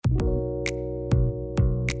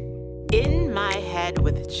Head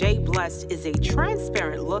with Jay Blessed is a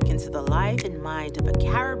transparent look into the life and mind of a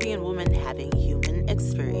Caribbean woman having human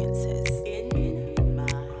experiences.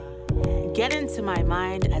 Get into my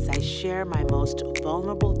mind as I share my most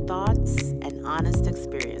vulnerable thoughts and honest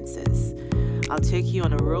experiences. I'll take you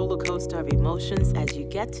on a roller coaster of emotions as you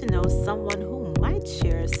get to know someone who might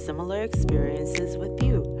share similar experiences with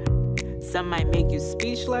you. Some might make you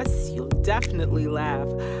speechless, you'll definitely laugh.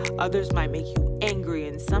 Others might make you angry,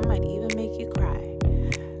 and some might even make you cry.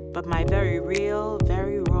 But my very real,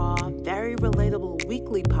 very raw, very relatable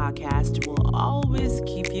weekly podcast will always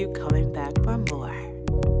keep you coming back for more.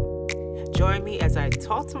 Join me as I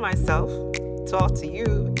talk to myself, talk to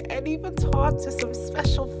you, and even talk to some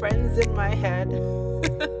special friends in my head.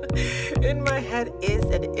 In My Head is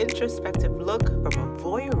an introspective look from a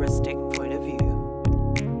voyeuristic point of view.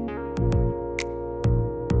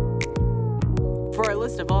 For a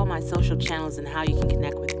list of all my social channels and how you can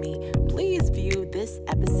connect with me, please view this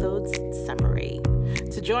episode's summary.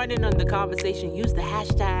 To join in on the conversation, use the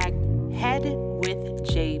hashtag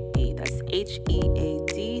HeadWithJB. That's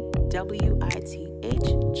HeadWithJB.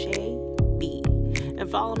 And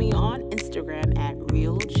follow me on Instagram at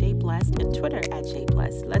RealJBlessed and Twitter at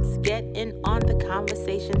JBlessed. Let's get in on the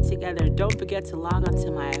conversation together. Don't forget to log on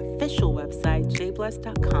to my official website,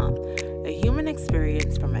 jblessed.com. A human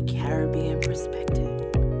experience from a Caribbean perspective.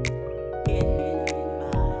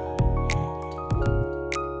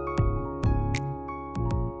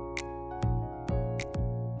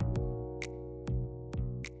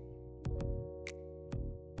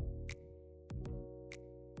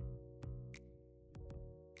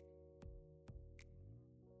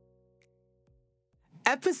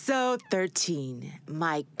 Episode 13,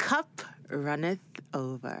 My Cup Runneth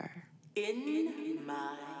Over. In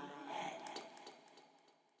My Head.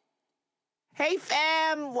 Hey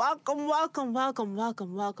fam, welcome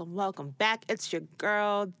back. It's your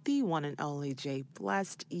girl, the one and only Jay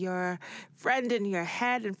Blessed, your friend in your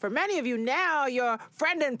head. And for many of you now, your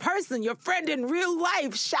friend in person, your friend in real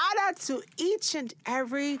life. Shout out to each and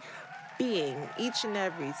every being, each and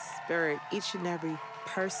every spirit, each and every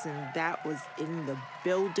person that was in the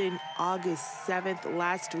building August 7th,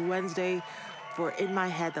 last Wednesday, for In My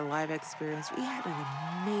Head, the live experience. We had an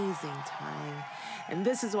amazing time. And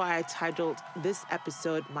this is why I titled this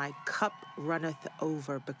episode, My Cup Runneth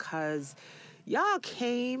Over, because y'all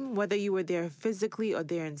came, whether you were there physically or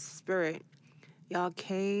there in spirit, y'all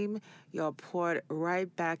came, y'all poured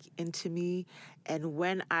right back into me. And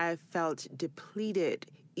when I felt depleted,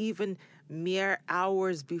 even mere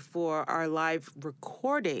hours before our live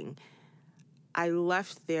recording, I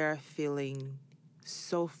left there feeling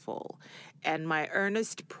so full. And my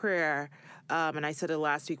earnest prayer, and I said it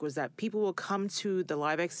last week, was that people will come to the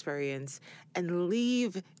live experience and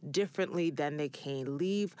leave differently than they came.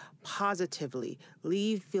 Leave positively.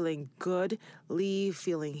 Leave feeling good. Leave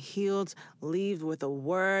feeling healed. Leave with a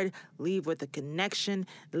word. Leave with a connection.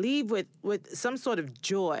 Leave with some sort of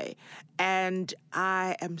joy. And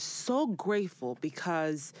I am so grateful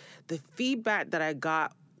because the feedback that I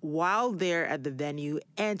got while there at the venue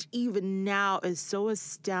and even now is so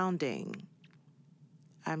astounding.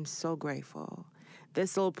 I'm so grateful.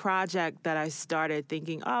 This little project that I started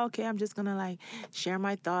thinking, oh, okay, I'm just gonna share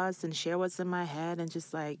my thoughts and share what's in my head and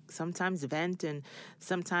just sometimes vent and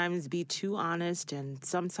sometimes be too honest and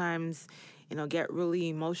sometimes, get really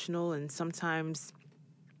emotional and sometimes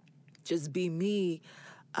just be me.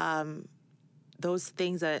 Those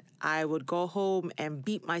things that I would go home and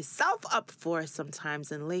beat myself up for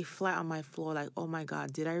sometimes and lay flat on my floor like, oh my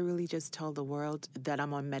God, did I really just tell the world that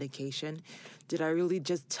I'm on medication? Did I really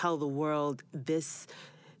just tell the world this?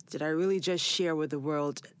 Did I really just share with the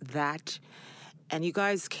world that? And you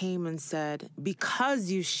guys came and said, because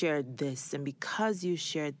you shared this and because you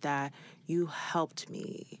shared that, you helped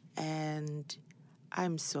me. And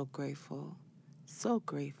I'm so grateful, so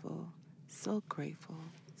grateful, so grateful,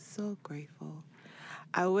 so grateful.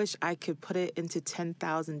 I wish I could put it into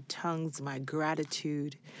 10,000 tongues, my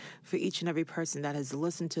gratitude for each and every person that has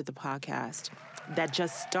listened to the podcast, that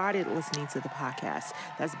just started listening to the podcast,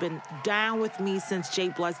 that's been down with me since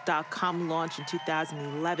jblessed.com launched in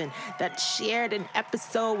 2011, that shared an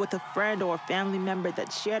episode with a friend or a family member,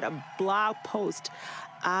 that shared a blog post.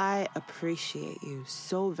 I appreciate you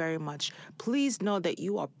so very much. Please know that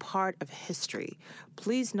you are part of history.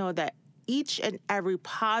 Please know that each and every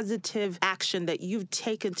positive action that you've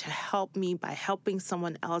taken to help me by helping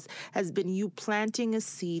someone else has been you planting a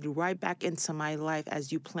seed right back into my life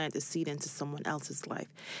as you plant a seed into someone else's life.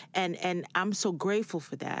 And I'm so grateful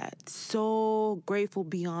for that. So grateful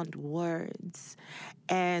beyond words.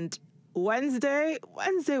 And Wednesday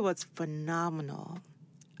was phenomenal.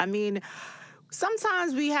 I mean,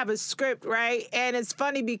 sometimes we have a script, right? And it's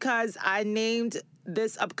funny because I named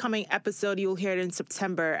this upcoming episode, you'll hear it in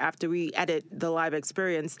September after we edit the live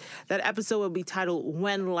experience. That episode will be titled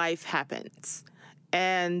When Life Happens.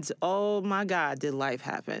 And oh my God, did life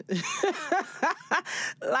happen?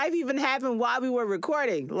 Life even happened while we were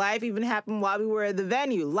recording. Life even happened while we were at the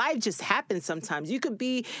venue. Life just happens sometimes. You could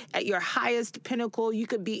be at your highest pinnacle. You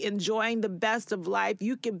could be enjoying the best of life.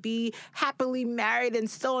 You could be happily married and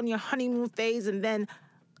still in your honeymoon phase, and then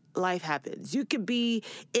life happens. You could be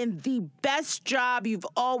in the best job you've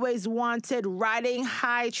always wanted, riding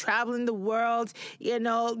high, traveling the world,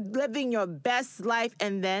 living your best life,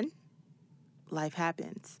 and then life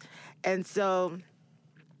happens. And so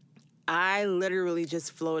I literally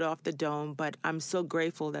just float off the dome, but I'm so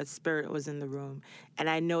grateful that Spirit was in the room. And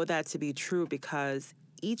I know that to be true because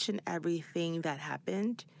each and everything that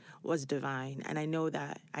happened was divine. And I know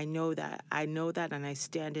that, and I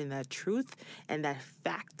stand in that truth and that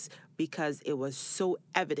fact because it was so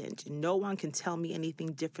evident. No one can tell me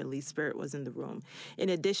anything differently. Spirit was in the room. In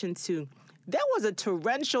addition to, there was a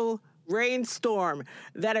torrential rainstorm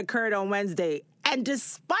that occurred on Wednesday. And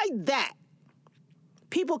despite that,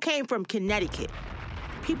 people came from Connecticut.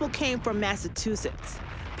 People came from Massachusetts.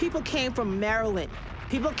 People came from Maryland.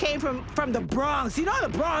 People came from the Bronx. You know the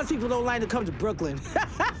Bronx people don't like to come to Brooklyn.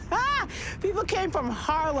 People came from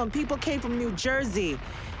Harlem. People came from New Jersey.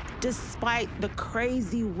 Despite the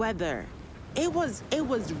crazy weather, it was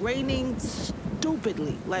raining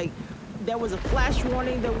stupidly. Like, there was a flash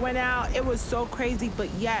warning that went out. It was so crazy, but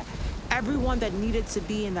yet everyone that needed to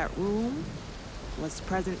be in that room was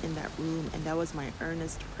present in that room, and that was my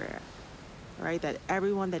earnest prayer, right? That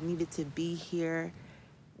everyone that needed to be here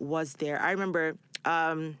was there. I remember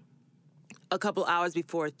a couple hours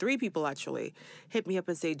before, 3 people actually hit me up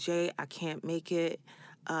and say, Jay, I can't make it.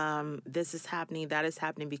 This is happening, that is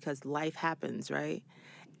happening, because life happens, right?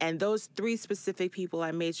 And those 3 specific people,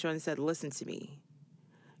 I made sure and said, listen to me.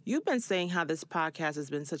 You've been saying how this podcast has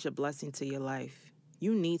been such a blessing to your life.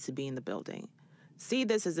 You need to be in the building. See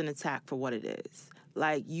this as an attack for what it is.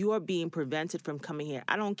 Like, you are being prevented from coming here.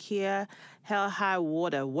 I don't care, hell, high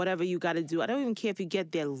water, whatever you got to do. I don't even care if you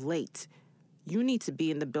get there late. You need to be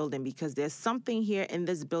in the building because there's something here in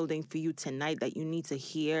this building for you tonight that you need to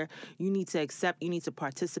hear, you need to accept, you need to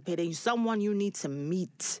participate in, someone you need to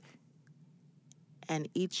meet. And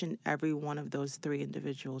each and every one of those 3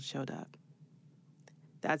 individuals showed up.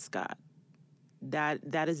 That's God.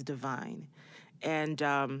 That is divine. And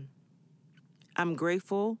I'm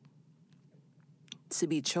grateful to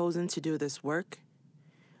be chosen to do this work.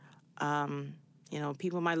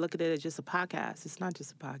 People might look at it as just a podcast. It's not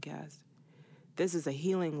just a podcast. This is a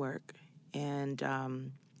healing work. And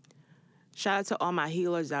shout out to all my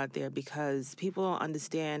healers out there, because people don't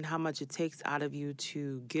understand how much it takes out of you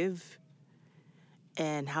to give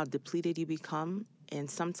and how depleted you become. And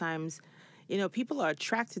sometimes, people are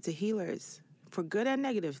attracted to healers for good and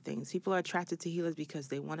negative things. People are attracted to healers because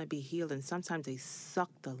they want to be healed, and sometimes they suck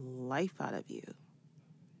the life out of you.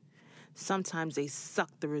 Sometimes they suck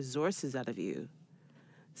the resources out of you.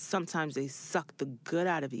 Sometimes they suck the good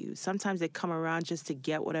out of you. Sometimes they come around just to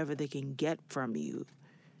get whatever they can get from you.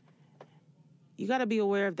 You got to be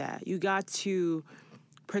aware of that. You got to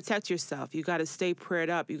protect yourself. You got to stay prayed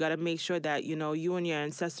up. You got to make sure that, you and your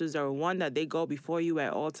ancestors are one, that they go before you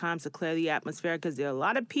at all times to clear the atmosphere, because there are a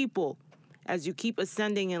lot of people, as you keep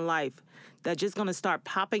ascending in life, that are just going to start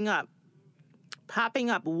popping up. Popping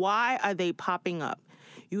up. Why are they popping up?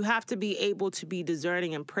 You have to be able to be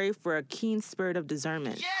discerning and pray for a keen spirit of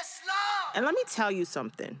discernment. Yes, Lord! And let me tell you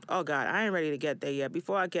something. Oh, God, I ain't ready to get there yet.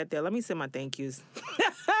 Before I get there, let me say my thank yous.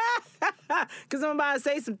 Because I'm about to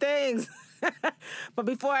say some things. But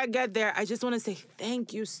before I get there, I just want to say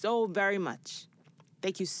thank you so very much.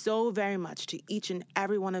 Thank you so very much to each and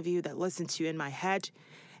every one of you that listened to In My Head,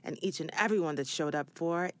 and each and every one that showed up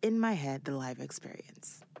for In My Head, the live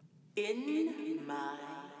experience. In my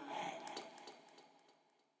head.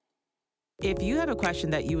 If you have a question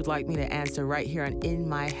that you would like me to answer right here on In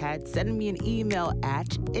My Head, send me an email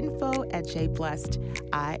at info@jayblessed,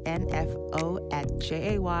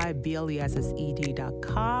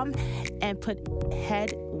 info@jayblessed.com, and put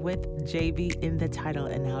Head with JB in the title,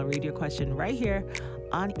 and I'll read your question right here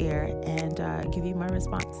on air and give you my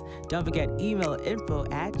response. Don't forget, email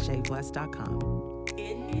info@jayblessed.com.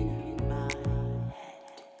 In my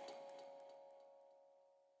head.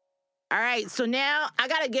 All right, so now I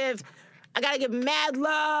got to give I gotta give mad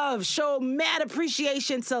love, show mad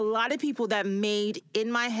appreciation to a lot of people that made In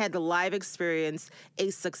My Head the live experience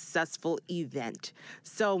a successful event.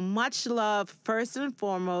 So much love, first and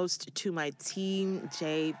foremost, to my Team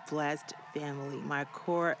J Blessed family, my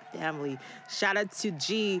core family. Shout out to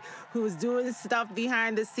G, who's doing stuff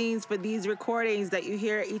behind the scenes for these recordings that you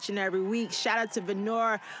hear each and every week. Shout out to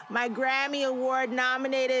Venor, my Grammy Award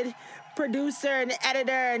nominated producer and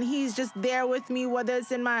editor, and he's just there with me, whether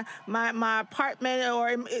it's in my apartment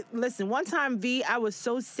or listen, one time I was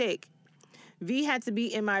so sick. V had to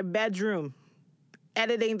be in my bedroom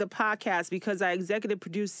editing the podcast because I executive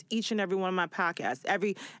produce each and every one of my podcasts.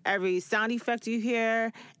 Every sound effect you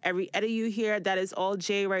hear, every edit you hear, that is all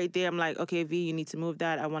Jay right there. I'm like, okay, V, you need to move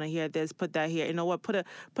that. I want to hear this. Put that here. You know what? Put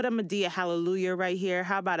a Medea Hallelujah right here.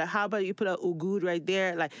 How about you put a Ugud right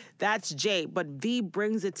there? Like, that's Jay. But V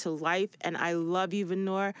brings it to life, and I love you,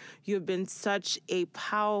 Venor. You've been such a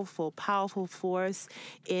powerful, powerful force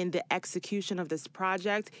in the execution of this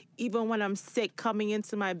project. Even when I'm sick, coming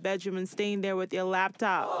into my bedroom and staying there with your laptop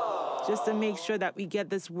just to make sure that we get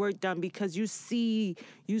this work done, because you see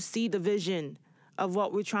the vision of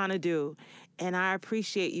what we're trying to do. And I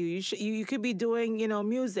appreciate you. You could be doing,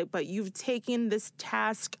 music, but you've taken this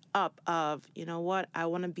task up of, you know what, I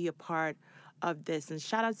want to be a part of this. And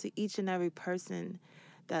shout out to each and every person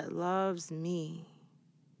that loves me,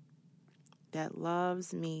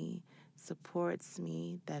 supports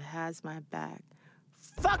me, that has my back.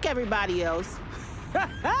 Fuck everybody else.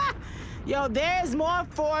 Yo, there's more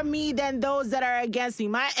for me than those that are against me.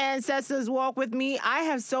 My ancestors walk with me. I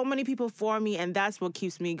have so many people for me, and that's what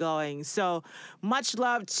keeps me going. So much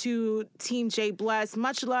love to Team J Bless.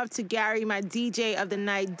 Much love to Gary, my DJ of the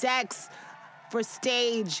night, Dex for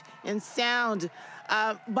stage and sound.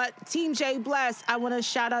 But Team J Bless, I want to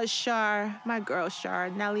shout out Shar, my girl Shar.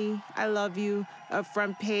 Nelly, I love you.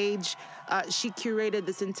 Front page. She curated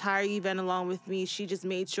this entire event along with me. She just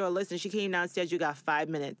made sure, listen, she came downstairs, you got 5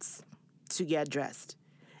 minutes to get dressed.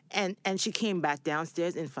 And she came back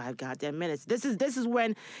downstairs in 5 goddamn minutes. This is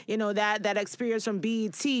when, that experience from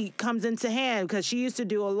BET comes into hand, because she used to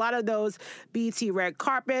do a lot of those BET red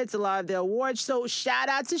carpets, a lot of the awards. So shout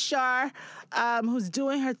out to Shar, who's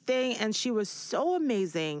doing her thing, and she was so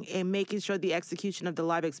amazing in making sure the execution of the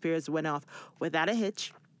live experience went off without a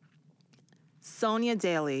hitch. Sonia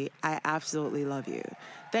Daly, I absolutely love you.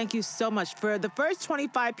 Thank you so much. For the first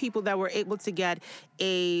 25 people that were able to get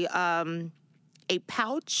a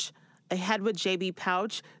pouch, a Head with JB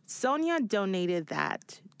pouch, Sonia donated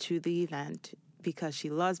that to the event because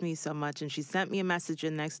she loves me so much, and she sent me a message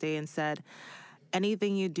the next day and said,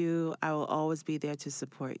 anything you do, I will always be there to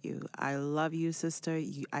support you. I love you, sister.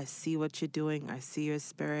 I see what you're doing. I see your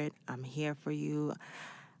spirit. I'm here for you.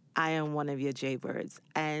 I am one of your Jaybirds.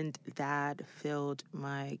 And that filled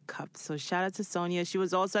my cup. So shout out to Sonia. She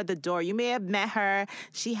was also at the door. You may have met her.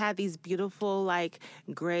 She had these beautiful,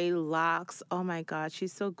 gray locks. Oh, my God.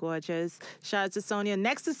 She's so gorgeous. Shout out to Sonia.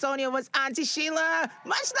 Next to Sonia was Auntie Sheila.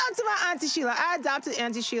 Much love to my Auntie Sheila. I adopted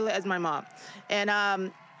Auntie Sheila as my mom. And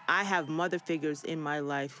I have mother figures in my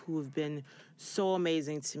life who have been so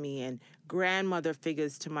amazing to me, and grandmother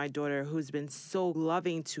figures to my daughter who's been so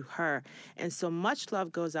loving to her. And so much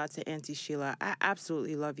love goes out to Auntie Sheila. I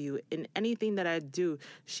absolutely love you. In anything that I do,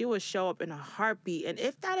 she will show up in a heartbeat. And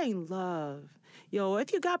if that ain't love,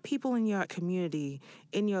 if you got people in your community,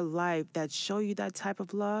 in your life that show you that type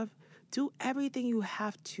of love, do everything you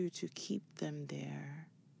have to keep them there.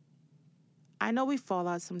 I know we fall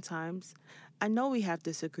out sometimes. I know we have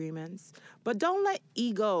disagreements, but don't let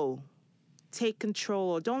ego take control,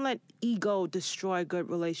 or don't let ego destroy good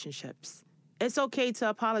relationships. It's okay to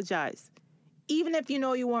apologize, even if you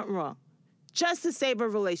know you weren't wrong, just to save a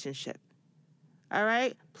relationship. All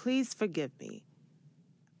right? Please forgive me.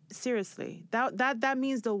 Seriously, that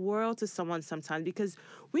means the world to someone sometimes, because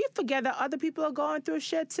we forget that other people are going through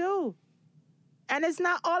shit too. And it's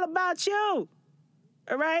not all about you.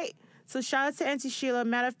 All right? So shout out to Auntie Sheila.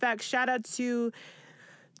 Matter of fact, shout out to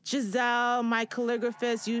Giselle, my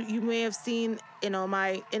calligraphist. You may have seen,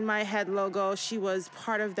 my In My Head logo. She was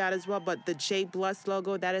part of that as well. But the J Bless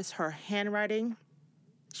logo, that is her handwriting.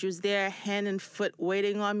 She was there, hand and foot,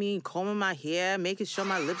 waiting on me, combing my hair, making sure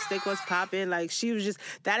my lipstick was popping. She was just,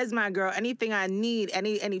 that is my girl. Anything I need,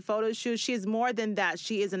 any photo shoot, she is more than that.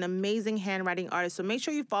 She is an amazing handwriting artist. So make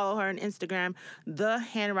sure you follow her on Instagram, The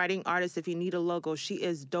Handwriting Artist, if you need a logo. She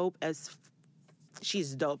is dope as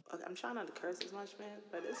She's dope. Okay, I'm trying not to curse as much, man,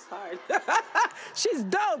 but it's hard. She's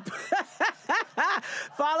dope.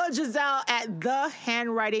 Follow Giselle at The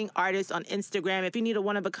Handwriting Artist on Instagram. If you need a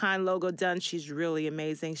one-of-a-kind logo done, she's really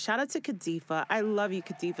amazing. Shout out to Kadifa. I love you,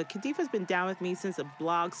 Kadifa. Kadifa's been down with me since a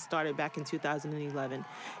blog started back in 2011,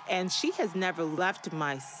 and she has never left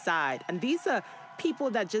my side. And these are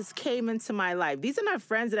people that just came into my life. These are not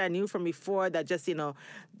friends that I knew from before that just,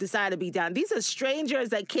 decided to be down. These are strangers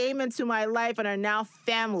that came into my life and are now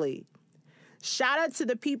family. Shout out to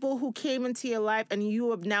the people who came into your life and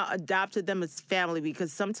you have now adopted them as family,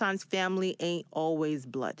 because sometimes family ain't always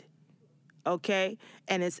blood. Okay?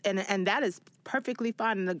 And and that is perfectly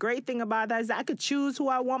fine. And the great thing about that is I could choose who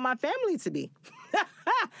I want my family to be.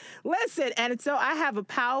 Listen, and so I have a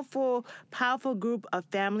powerful, powerful group of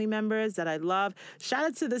family members that I love. Shout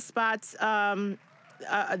out to the Spots,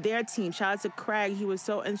 their team. Shout out to Craig. He was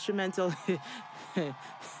so instrumental.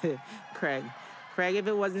 Craig, if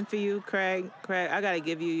it wasn't for you, Craig, I got to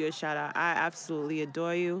give you your shout out. I absolutely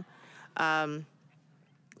adore you.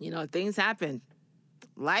 Things happen.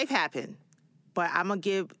 Life happened. But I'm going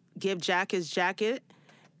to give Jack his jacket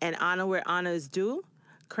and honor where honor is due.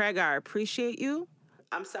 Craig, I appreciate you.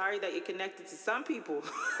 I'm sorry that you're connected to some people.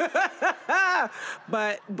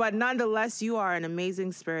 but nonetheless, you are an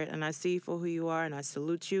amazing spirit, and I see you for who you are, and I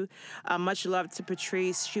salute you. Much love to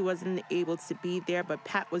Patrice. She wasn't able to be there, but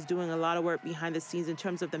Pat was doing a lot of work behind the scenes in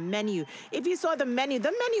terms of the menu. If you saw the menu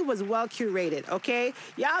was well curated, okay?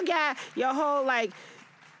 Y'all got your whole,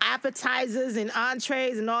 appetizers and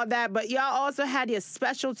entrees and all that, but y'all also had your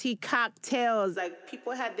specialty cocktails. Like,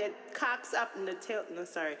 people had their cocks up in the tail. No,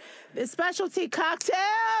 sorry. The specialty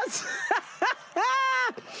cocktails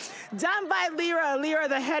done by Lyra,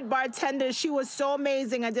 the head bartender. She was so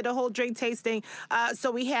amazing. I did a whole drink tasting. So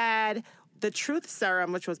we had the Truth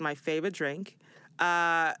Serum, which was my favorite drink.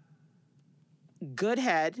 Good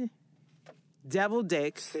Head, Devil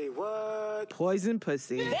Dick, Say what? Poison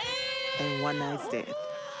Pussy, and One Night Stand.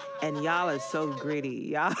 And y'all are so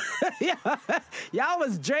greedy. Y'all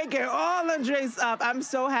was drinking all the drinks up. I'm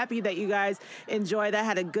so happy that you guys enjoyed that,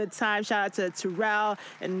 had a good time. Shout out to Terrell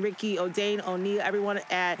and Ricky, O'Dane, O'Neill, everyone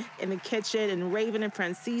in the kitchen, and Raven and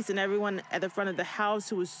Francis, and everyone at the front of the house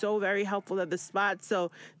who was so very helpful at the spot.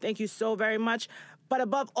 So thank you so very much. But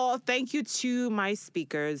above all, thank you to my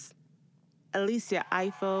speakers. Alicia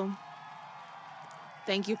Eiffel,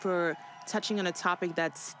 thank you for touching on a topic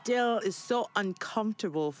that still is so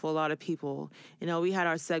uncomfortable for a lot of people. We had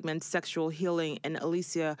our segment, Sexual Healing, and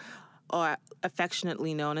Alicia, or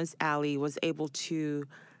affectionately known as Allie, was able to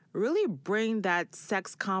really bring that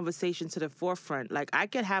sex conversation to the forefront. Like, I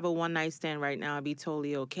could have a one-night stand right now and be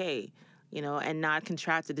totally okay, and not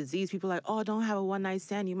contract a disease. People are like, oh, don't have a one-night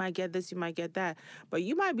stand. You might get this, you might get that. But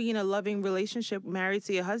you might be in a loving relationship married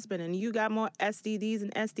to your husband, and you got more STDs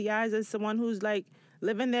and STIs as someone who's,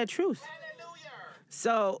 living their truth.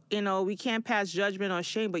 So, we can't pass judgment or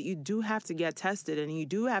shame, but you do have to get tested, and you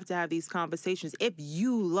do have to have these conversations if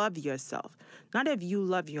you love yourself, not if you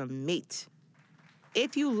love your mate.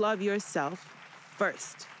 If you love yourself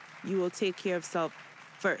first, you will take care of self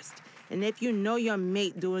first. And if you know your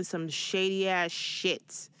mate doing some shady-ass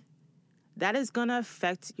shit, that is going to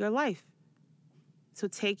affect your life. So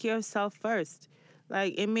take care of self first.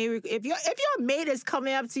 If your mate is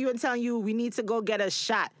coming up to you and telling you we need to go get a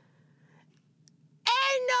shot,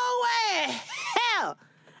 ain't no way, hell,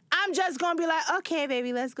 I'm just gonna be like, okay,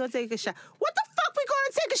 baby, let's go take a shot. What the fuck we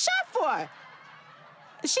gonna take a shot for?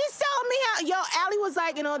 She's telling me how, Allie was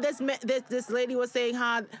like, this lady was saying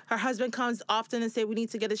how her husband comes often and say we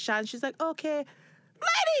need to get a shot, and she's like, okay,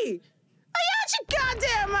 lady, are you out your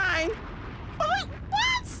goddamn mind? What?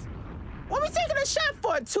 What we taking a shot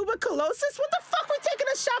for? Tuberculosis? What the fuck we taking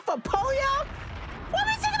a shot for? Polio? What are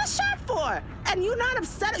we taking a shot for? And you're not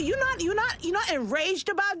upset? You're not enraged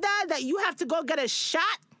about that? That you have to go get a shot?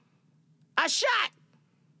 A shot?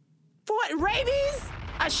 For what? Rabies?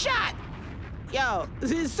 A shot? Yo,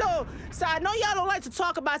 so I know y'all don't like to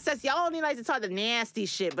talk about sex. Y'all only like to talk the nasty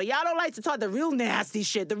shit, but y'all don't like to talk the real nasty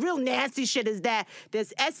shit. The real nasty shit is that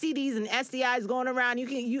there's STDs and STIs going around.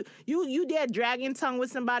 You dare drag your tongue with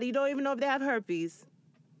somebody, you don't even know if they have herpes.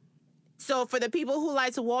 So for the people who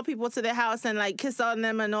like to walk people to their house and kiss on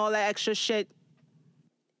them and all that extra shit,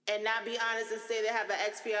 and not be honest and say they have an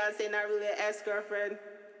ex-fiance, not really an ex-girlfriend,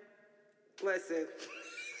 listen.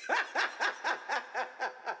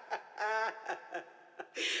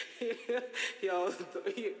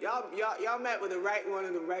 Y'all met with the right one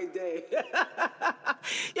on the right day.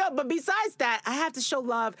 But besides that, I have to show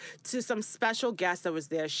love to some special guests that was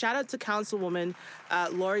there. Shout out to Councilwoman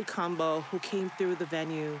Lori Combo, who came through the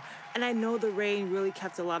venue. And I know the rain really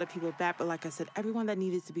kept a lot of people back, but like I said, everyone that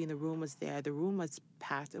needed to be in the room was there. The room was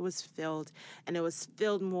packed. It was filled, and it was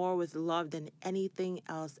filled more with love than anything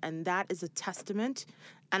else. And that is a testament.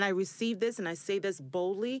 And I receive this, and I say this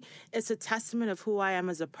boldly. It's a testament of who I am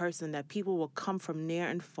as a person, that people will come from near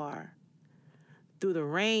and far, through the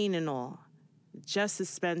rain and all, just to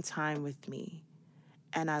spend time with me.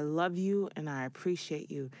 And I love you and I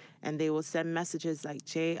appreciate you. And they will send messages like,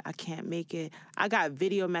 Jay, I can't make it. I got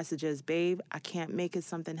video messages, babe, I can't make it.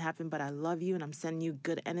 Something happened, but I love you and I'm sending you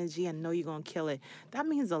good energy. I know you're going to kill it. That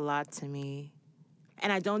means a lot to me.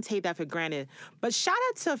 And I don't take that for granted. But shout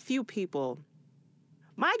out to a few people.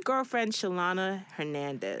 My girlfriend, Shalana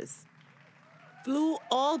Hernandez, flew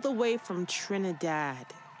all the way from Trinidad,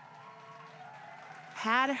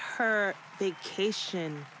 had her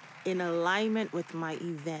vacation in alignment with my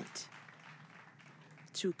event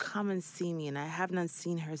to come and see me, and I have not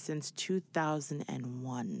seen her since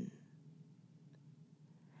 2001.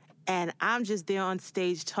 And I'm just there on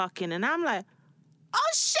stage talking, and I'm like,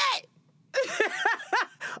 oh shit!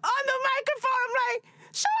 On the microphone, I'm like,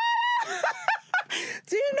 Shalana!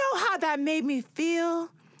 Do you know how that made me feel?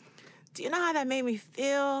 Do you know how that made me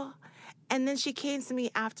feel? And then she came to me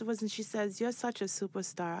afterwards and she says, you're such a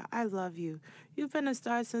superstar. I love you. You've been a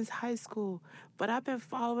star since high school, but I've been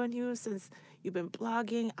following you since you've been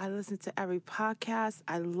blogging. I listen to every podcast.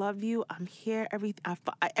 I love you. I'm here.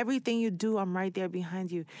 Everything you do, I'm right there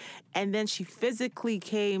behind you. And then she physically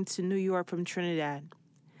came to New York from Trinidad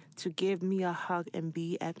to give me a hug and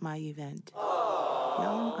be at my event.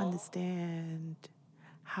 Y'all don't understand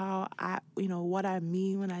how what I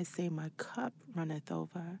mean when I say my cup runneth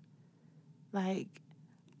over. Like,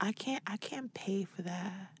 I can't pay for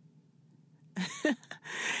that.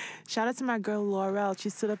 Shout out to my girl, Laurel. She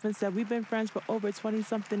stood up and said, we've been friends for over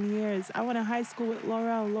 20-something years. I went to high school with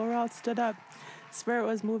Laurel. Laurel stood up. Spirit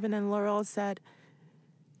was moving, and Laurel said,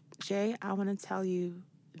 Jay, I want to tell you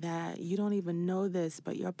that you don't even know this,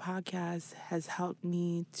 but your podcast has helped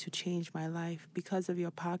me to change my life. Because of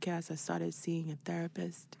your podcast, I started seeing a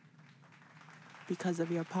therapist. Because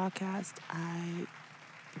of your podcast, I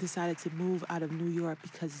decided to move out of New York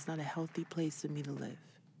because it's not a healthy place for me to live.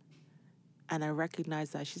 And I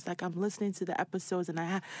recognize that. She's like, I'm listening to the episodes,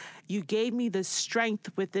 and you gave me the strength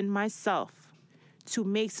within myself to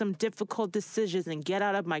make some difficult decisions and get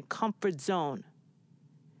out of my comfort zone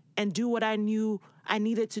and do what I knew I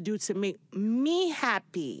needed to do to make me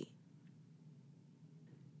happy.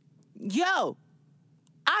 Yo,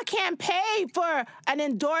 I can't pay for an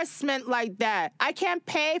endorsement like that. I can't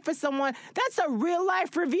pay for someone. That's a real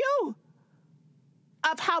life review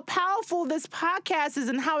of how powerful this podcast is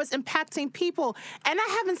and how it's impacting people. And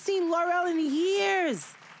I haven't seen Laurel in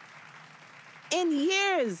years.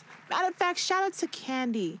 Matter of fact, shout out to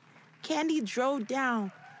Candy. Candy drove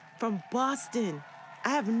down from Boston. I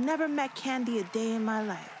have never met Candy a day in my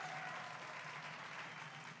life.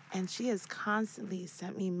 And she has constantly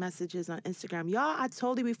sent me messages on Instagram. Y'all, I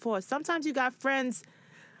told you before, sometimes you got friends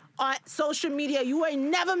on social media you ain't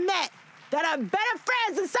never met that are better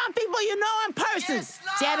friends than some people you know in person. Yes,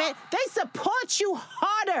 damn it. They support you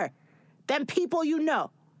harder than people you know.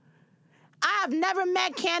 I have never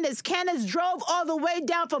met Candace. Candace drove all the way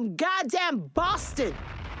down from goddamn Boston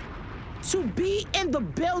to be in the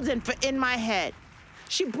building for In My Head.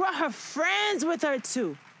 She brought her friends with her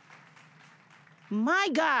too. My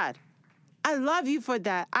God, I love you for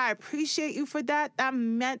that. I appreciate you for that. That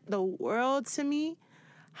meant the world to me.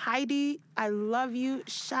 Heidi, I love you.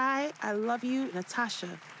 Shai, I love you.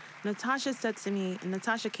 Natasha said to me, and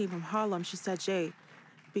Natasha came from Harlem, she said, Jay,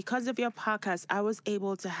 because of your podcast, I was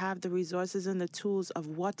able to have the resources and the tools of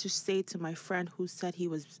what to say to my friend who said he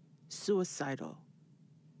was suicidal.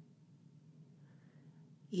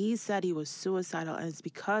 He said he was suicidal, and it's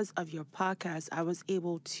because of your podcast I was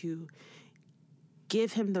able to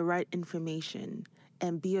give him the right information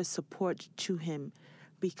and be a support to him,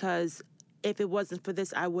 because if it wasn't for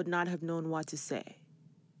this, I would not have known what to say.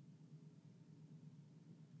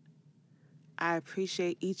 I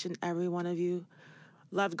appreciate each and every one of you.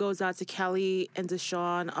 Love goes out to Kelly and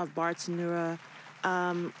Deshawn of Bartonura.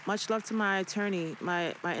 Much love to my attorney,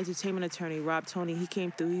 my entertainment attorney, Rob Tony. He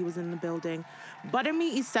came through. He was in the building.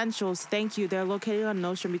 Buttermeat Essentials, thank you. They're located on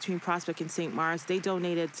Nostrand between Prospect and St. Mars. They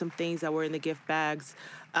donated some things that were in the gift bags.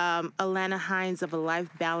 Alana Hines of A Life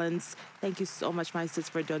Balance, thank you so much, my sis,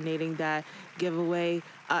 for donating that giveaway.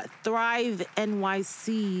 Thrive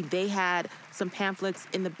NYC, they had some pamphlets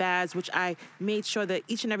in the bags, which I made sure that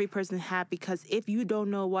each and every person had, because if you don't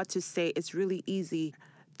know what to say, it's really easy.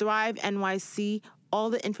 Thrive NYC, all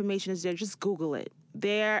the information is there. Just Google it.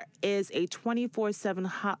 there is a 24/7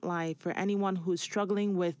 hotline for anyone who's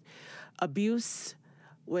struggling with abuse,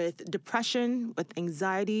 with depression, with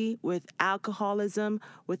anxiety, with alcoholism,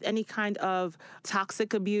 with any kind of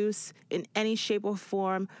toxic abuse in any shape or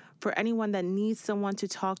form, for anyone that needs someone to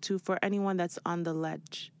talk to, for anyone that's on the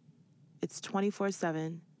ledge. It's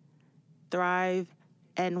 24/7. Thrive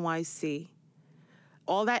NYC.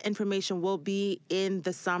 All that information will be in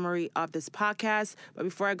the summary of this podcast. But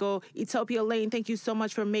before I go, Ethiopia Lane, thank you so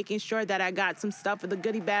much for making sure that I got some stuff for the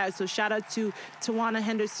goodie bag. So shout out to Tawana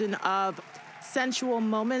Henderson of Sensual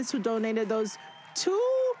Moments, who donated those 2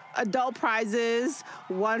 adult prizes,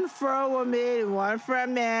 one for a woman, one for a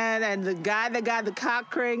man. And the guy that got the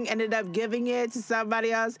cock ring ended up giving it to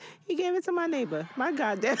somebody else. He gave it to my neighbor. My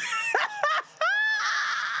goddamn.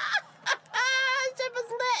 Shit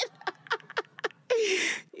was lit.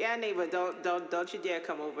 Yeah, neighbor, don't you dare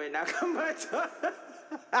come over and knock on my door.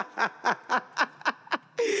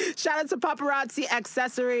 Shout out to Paparazzi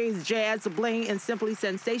Accessories, Jazz Bling, and Simply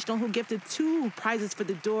Sensational, who gifted 2 prizes for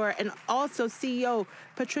the door. And also CEO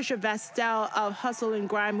Patricia Vastel of Hustle and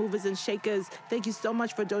Grind Movers and Shakers. Thank you so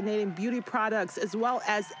much for donating beauty products, as well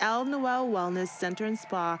as El Noel Wellness Center and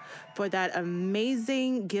Spa for that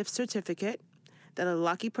amazing gift certificate that a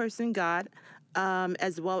lucky person got.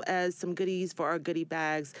 As well as some goodies for our goodie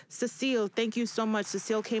bags. Cecile, thank you so much.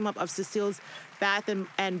 Cecile came up of Cecile's Bath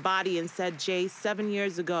and Body and said, Jay, 7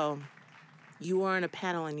 years ago, you were on a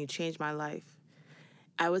panel and you changed my life.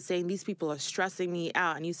 I was saying these people are stressing me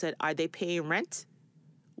out. And you said, are they paying rent?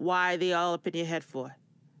 Why are they all up in your head for?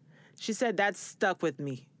 She said, that stuck with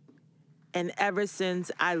me. And ever since,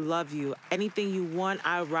 I love you. Anything you want,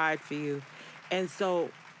 I'll ride for you. And so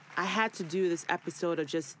I had to do this episode of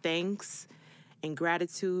just thanks and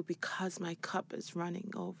gratitude because my cup is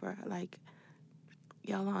running over. Like,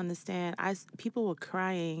 y'all don't understand. People were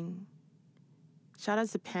crying. Shout out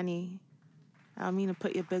to Penny. I don't mean to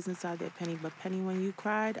put your business out there, Penny, but Penny, when you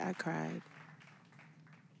cried, I cried.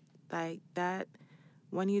 Like that,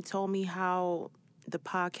 when you told me how the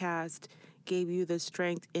podcast gave you the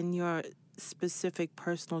strength in your specific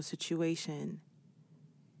personal situation,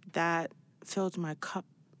 that filled my cup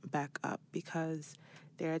back up, because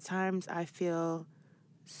there are times I feel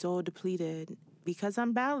so depleted because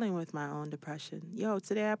I'm battling with my own depression. Yo,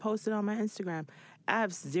 today I posted on my Instagram, I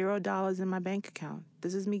have $0 in my bank account.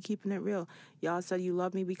 This is me keeping it real. Y'all said you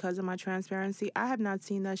love me because of my transparency. I have not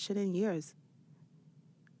seen that shit in years.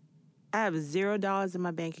 I have $0 in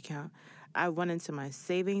my bank account. I went into my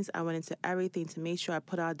savings. I went into everything to make sure I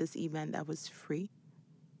put out this event that was free.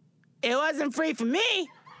 It wasn't free for me.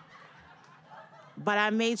 But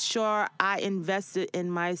I made sure I invested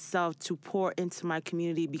in myself to pour into my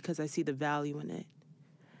community because I see the value in it.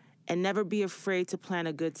 And never be afraid to plant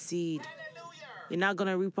a good seed. You're not going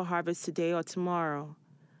to reap a harvest today or tomorrow.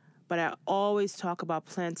 But I always talk about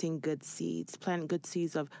planting good seeds. Plant good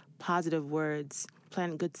seeds of positive words.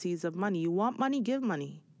 Plant good seeds of money. You want money? Give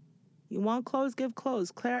money. You want clothes? Give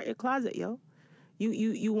clothes. Clear out your closet, yo.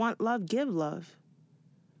 You want love? Give love.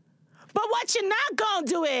 But what you're not going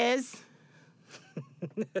to do is...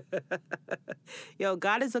 Yo,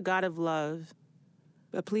 God is a God of love,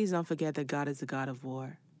 but please don't forget that God is a God of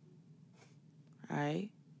war. All right?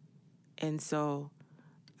 And so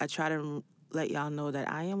I try to let y'all know that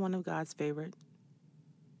I am one of God's favorite.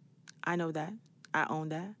 I know that. I own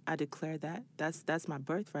that. I declare that. That's my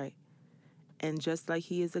birthright. And just like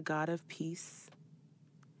he is a God of peace,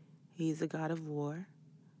 he is a God of war.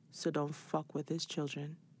 So don't fuck with his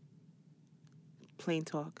children. Plain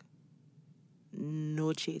talk.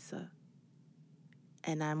 No chaser.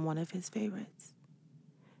 And I'm one of his favorites.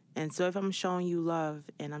 And so if I'm showing you love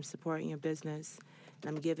and I'm supporting your business and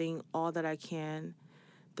I'm giving all that I can,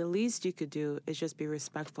 the least you could do is just be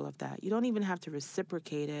respectful of that. You don't even have to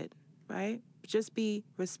reciprocate it, right? Just be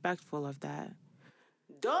respectful of that.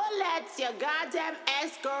 Don't let your goddamn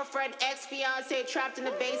ex-girlfriend, ex-fiance trapped in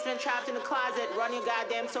the basement, trapped in the closet, run your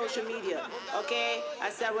goddamn social media, okay? I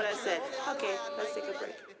said what I said. Okay, let's take a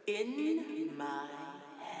break. In my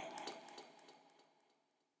head.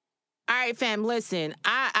 All right, fam, listen.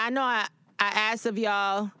 I know I asked of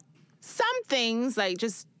y'all some things, like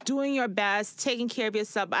just doing your best, taking care of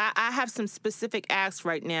yourself. I have some specific asks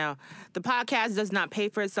right now. The podcast does not pay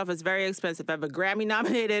for itself. It's very expensive. I have a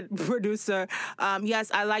Grammy-nominated producer. Yes,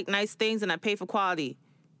 I like nice things, and I pay for quality.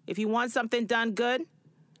 If you want something done good,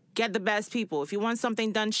 get the best people. If you want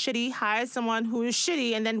something done shitty, hire someone who is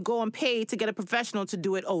shitty and then go and pay to get a professional to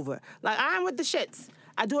do it over. Like, I'm with the shits.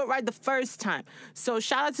 I do it right the first time. So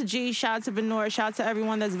shout out to G, shout out to Venora, shout out to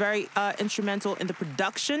everyone that's very instrumental in the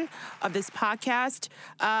production of this podcast.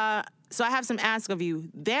 So I have some asks of you.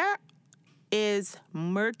 There is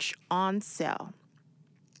merch on sale.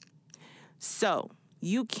 So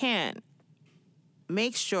you can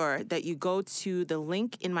make sure that you go to the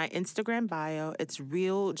link in my Instagram bio. It's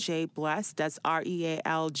Real J Blessed. That's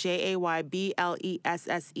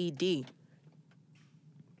RealJayBlessed.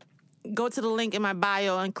 Go to the link in my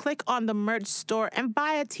bio and click on the merch store and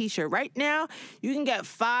buy a t-shirt. Right now, you can get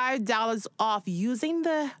 $5 off using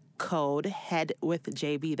the code Head with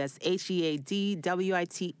JB. That's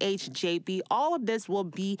HEADWITHJB. All of this will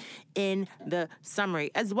be in the summary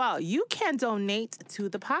as well. You can donate to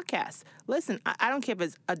the podcast. Listen, I don't care if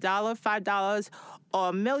it's $1, $5,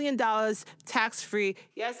 or $1 million tax-free.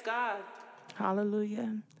 Yes, God.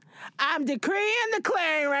 Hallelujah. I'm decreeing and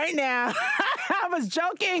declaring right now. I was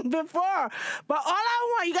joking before, but all I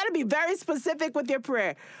want, you got to be very specific with your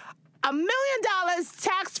prayer. $1 million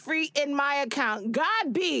tax-free in my account.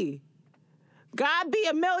 God be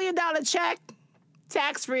 $1 million check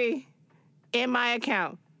tax-free in my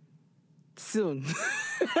account soon.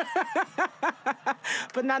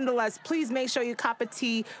 But nonetheless, please make sure you cop a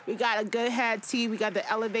tea. We got a good head tea. We got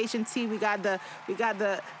the elevation tea. We got the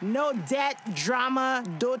no debt, drama,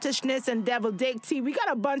 dotishness, and devil dick tea. We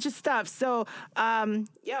got a bunch of stuff. So, I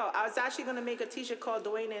was actually gonna make a t-shirt called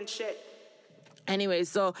Dwayne and shit. Anyway,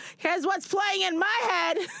 so here's what's playing in my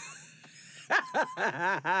head.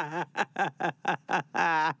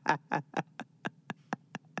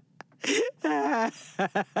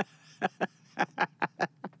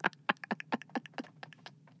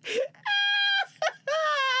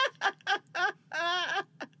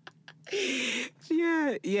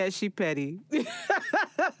 Yeah, she petty.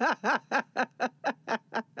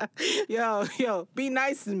 Yo, be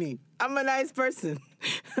nice to me. I'm a nice person.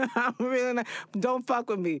 I'm really nice. Don't fuck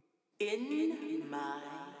with me. In my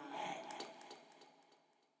head.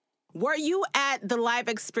 Were you at the live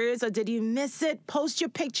experience or did you miss it? Post your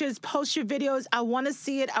pictures, post your videos. I want to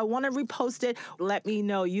see it. I want to repost it. Let me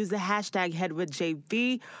know. Use the hashtag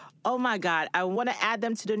HeadWithJB. Oh my God, I want to add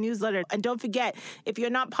them to the newsletter. And don't forget, if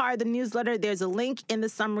you're not part of the newsletter, there's a link in the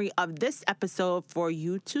summary of this episode for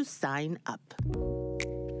you to sign up.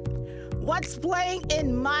 What's playing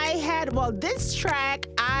in my head? Well, this track,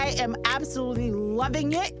 I am absolutely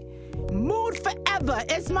loving it. Mood forever.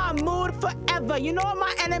 It's my mood forever. You know what?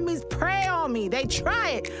 My enemies prey on me. They try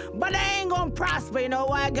it, but they ain't gonna prosper. You know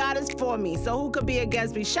why? God is for me. So who could be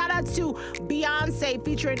against me? Shout out to Beyonce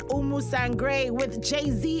featuring Umu Sangre with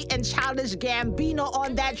Jay-Z and Childish Gambino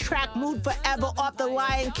on that track, Mood Forever, off the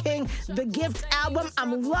Lion King, The Gift album.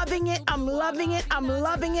 I'm loving it. I'm loving it. I'm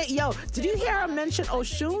loving it. Yo, did you hear her mention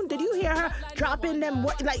Oshun? Did you hear her dropping them?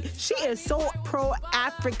 Like, she is so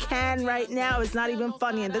pro-African right now. It's not even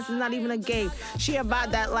funny, and this is not even a game. She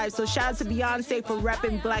about that life. So shout out to Beyonce for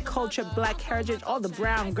repping Black culture, Black heritage, all the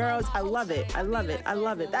brown girls. I love it. I love it. I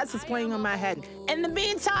love it. That's what's playing on my head. In the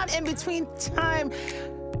meantime, in between time,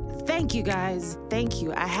 thank you guys. Thank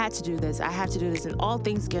you. I had to do this. I have to do this. In all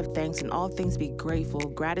things, give thanks. In all things, be grateful.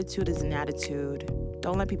 Gratitude is an attitude.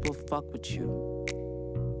 Don't let people fuck with you.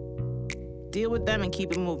 Deal with them and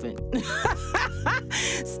keep it moving.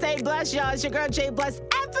 Stay blessed, y'all. It's your girl, J Blessed,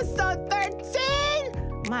 episode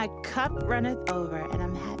 13. My cup runneth over, and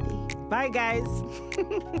I'm happy. Bye, guys.